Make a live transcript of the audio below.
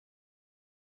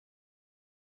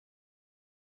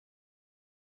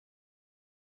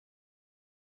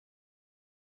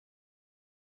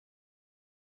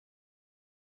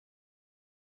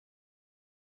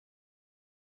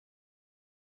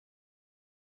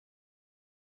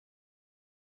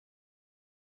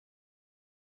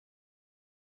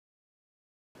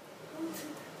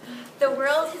The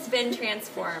world has been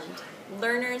transformed.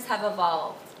 Learners have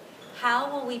evolved.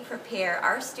 How will we prepare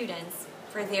our students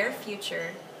for their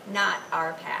future, not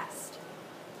our past?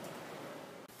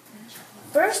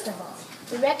 First of all,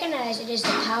 we recognize it is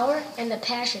the power and the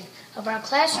passion of our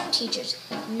classroom teachers,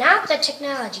 not the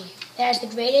technology, that has the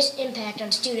greatest impact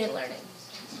on student learning.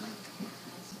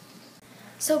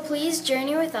 So please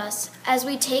journey with us as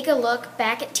we take a look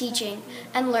back at teaching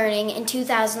and learning in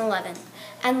 2011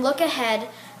 and look ahead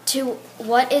to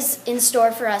what is in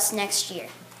store for us next year.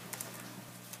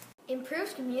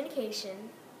 Improved communication.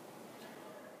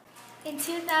 In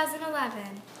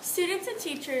 2011, students and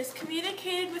teachers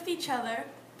communicated with each other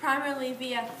primarily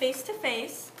via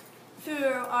face-to-face,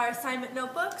 through our assignment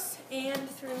notebooks, and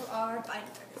through our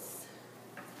binders.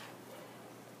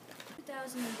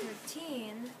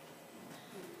 2013,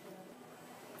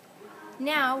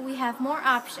 now we have more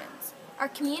options. Our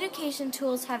communication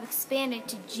tools have expanded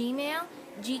to Gmail,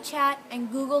 GChat,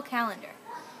 and Google Calendar.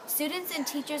 Students and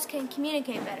teachers can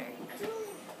communicate better.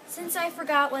 Since I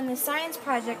forgot when the science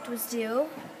project was due,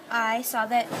 I saw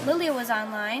that Lilia was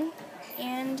online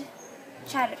and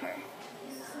chatted her.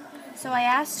 So I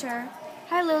asked her,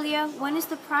 "Hi Lilia, when is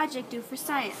the project due for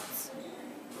science?"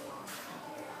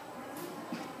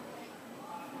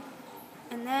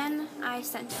 And then I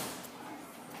sent it.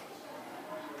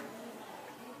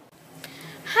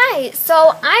 Hi,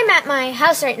 so I'm at my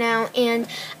house right now, and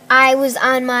I was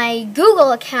on my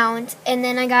Google account, and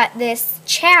then I got this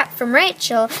chat from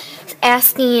Rachel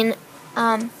asking,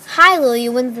 "Hi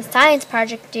Lilia, when's the science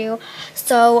project due?"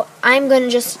 So I'm going to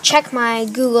just check my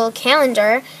Google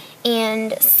Calendar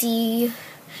and see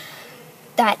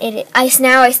that I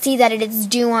see that it is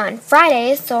due on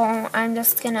Friday, so I'm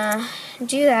just going to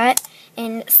do that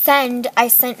and I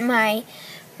sent my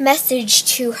message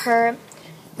to her.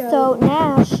 So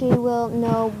now she will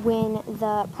know when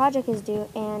the project is due,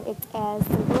 and it's as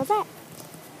simple as that.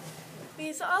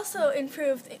 We've also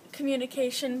improved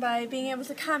communication by being able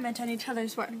to comment on each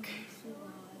other's work.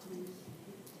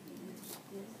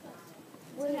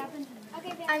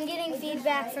 I'm getting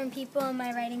feedback from people in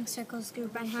my writing circles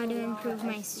group on how to improve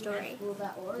my story.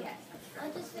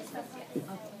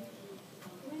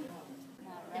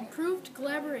 Improved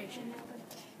collaboration.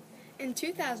 In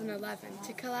 2011,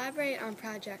 to collaborate on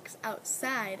projects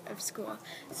outside of school,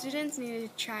 students needed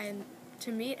to try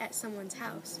to meet at someone's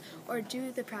house or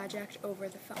do the project over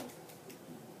the phone.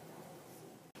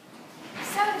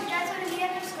 So, do you guys want to meet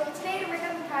after school today to work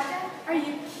on the project? Are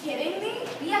you kidding me?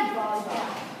 We have volleyball.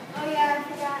 Oh yeah, I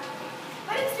forgot.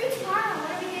 But it's due tomorrow.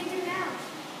 What are we going to do now?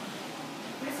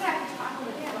 We're just going to have to talk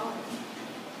with them.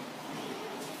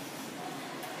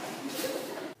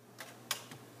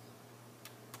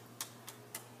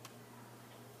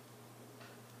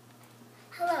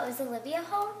 Hello, is Olivia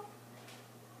home?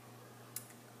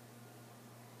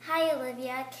 Hi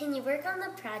Olivia, can you work on the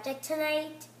project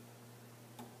tonight?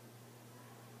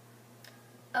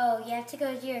 Oh, you have to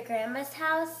go to your grandma's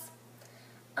house?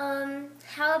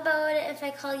 How about if I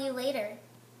call you later?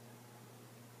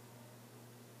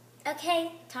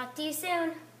 Okay, talk to you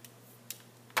soon.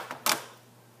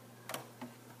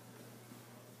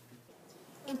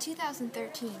 In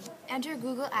 2013, enter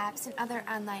Google Apps and other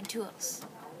online tools.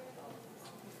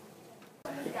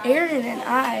 Aaron and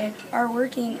I are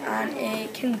working on a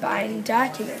combined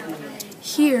document.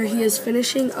 Here he is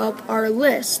finishing up our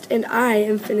list and I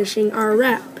am finishing our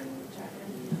wrap.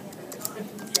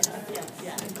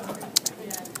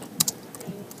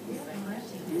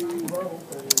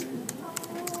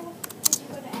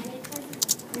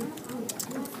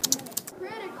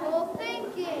 Critical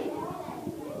thinking.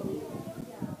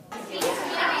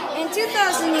 In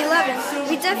 2011,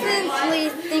 we definitely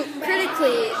think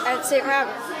critically at St.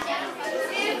 Robert.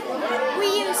 We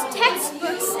use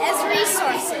textbooks as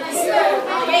resources.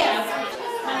 We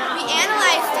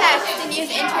analyze text and use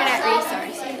internet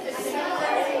resources.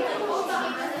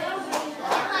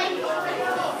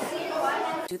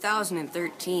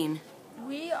 2013.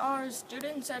 We are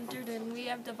student-centered and we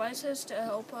have devices to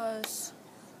help us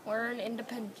learn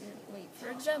independently. For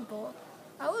example,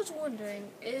 I was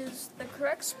wondering, is the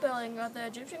correct spelling of the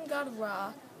Egyptian god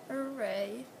Ra or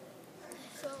Re?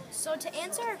 So to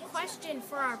answer our question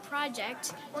for our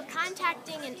project, we're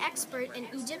contacting an expert in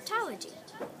Egyptology.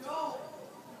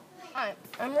 Hi,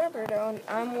 I'm Roberto and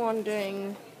I'm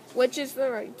wondering, which is the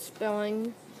right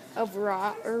spelling of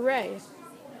Ra or Re?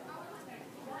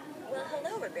 Well,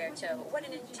 hello, Roberto. What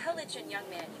an intelligent young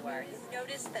man you are. You've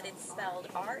noticed that it's spelled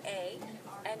R-A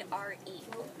and R-E.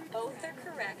 Both are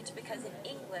correct because in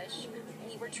English,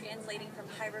 we were translating from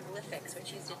hieroglyphics,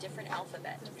 which used a different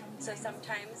alphabet. So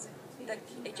sometimes The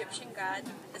Egyptian god,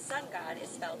 the sun god, is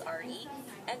spelled R-E,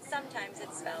 and sometimes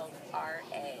it's spelled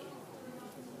R-A.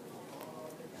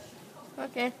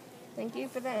 Okay, thank you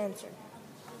for the answer.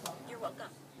 You're welcome.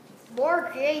 More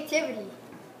creativity.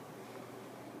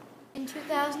 In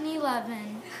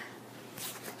 2011,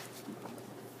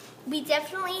 We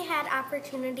definitely had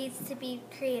opportunities to be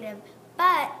creative,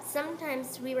 but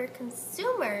sometimes we were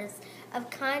consumers of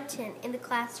content in the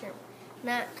classroom,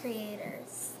 not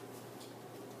creators.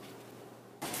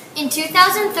 In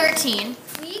 2013,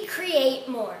 We create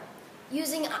more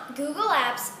using Google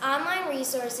Apps, online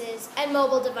resources, and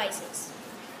mobile devices.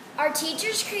 Our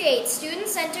teachers create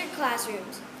student-centered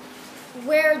classrooms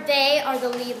where they are the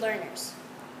lead learners.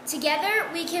 Together,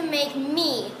 we can make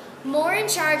me more in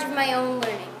charge of my own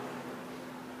learning.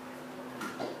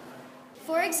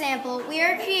 For example, we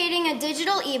are creating a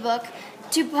digital ebook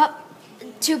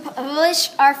to publish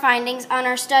our findings on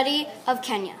our study of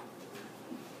Kenya.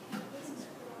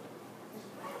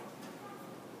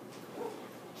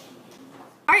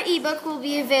 Our ebook will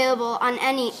be available on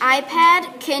any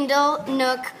iPad, Kindle,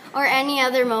 Nook, or any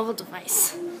other mobile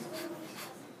device.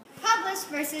 Publish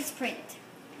versus print.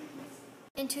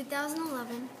 In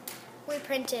 2011, we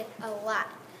printed a lot.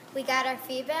 We got our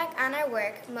feedback on our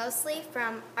work mostly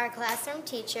from our classroom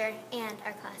teacher and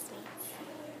our classmates.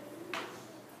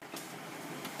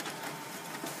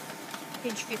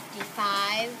 Page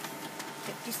 55,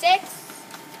 56,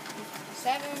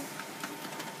 57,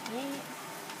 58,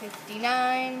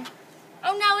 59.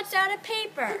 Oh, now it's out of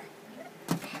paper.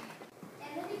 In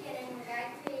the beginning,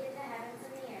 God created the heavens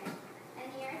and the earth,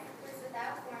 and the earth was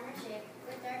without form or shape,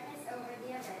 with darkness over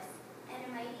the abyss, and a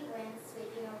mighty wind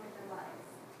sweeping over the waters.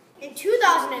 In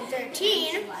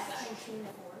 2013,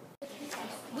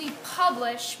 we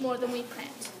publish more than we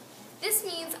print. This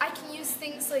means I can use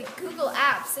things like Google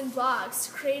Apps and blogs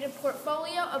to create a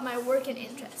portfolio of my work and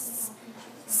interests.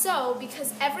 So,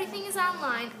 because everything is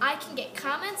online, I can get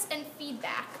comments and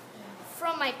feedback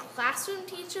from my classroom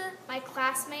teacher, my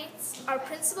classmates, our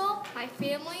principal, my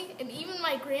family, and even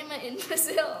my grandma in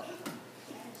Brazil.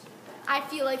 I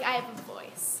feel like I have a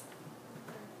voice.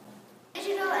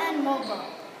 digital and mobile.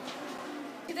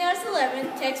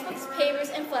 2011, textbooks, papers,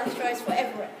 and flash drives were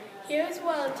everywhere. Here is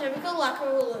what a typical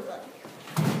locker will look like.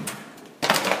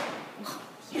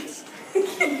 Yes.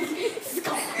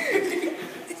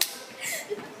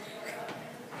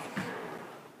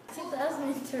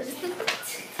 2013.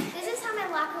 This is how my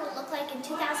locker would look like in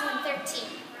 2013.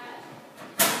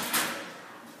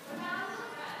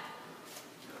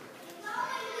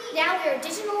 Now we are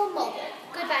digital and mobile.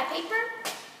 Goodbye paper,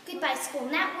 goodbye school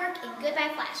network, and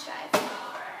goodbye flash drive.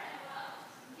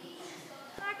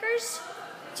 Lockers?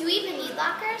 Do we even need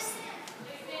lockers?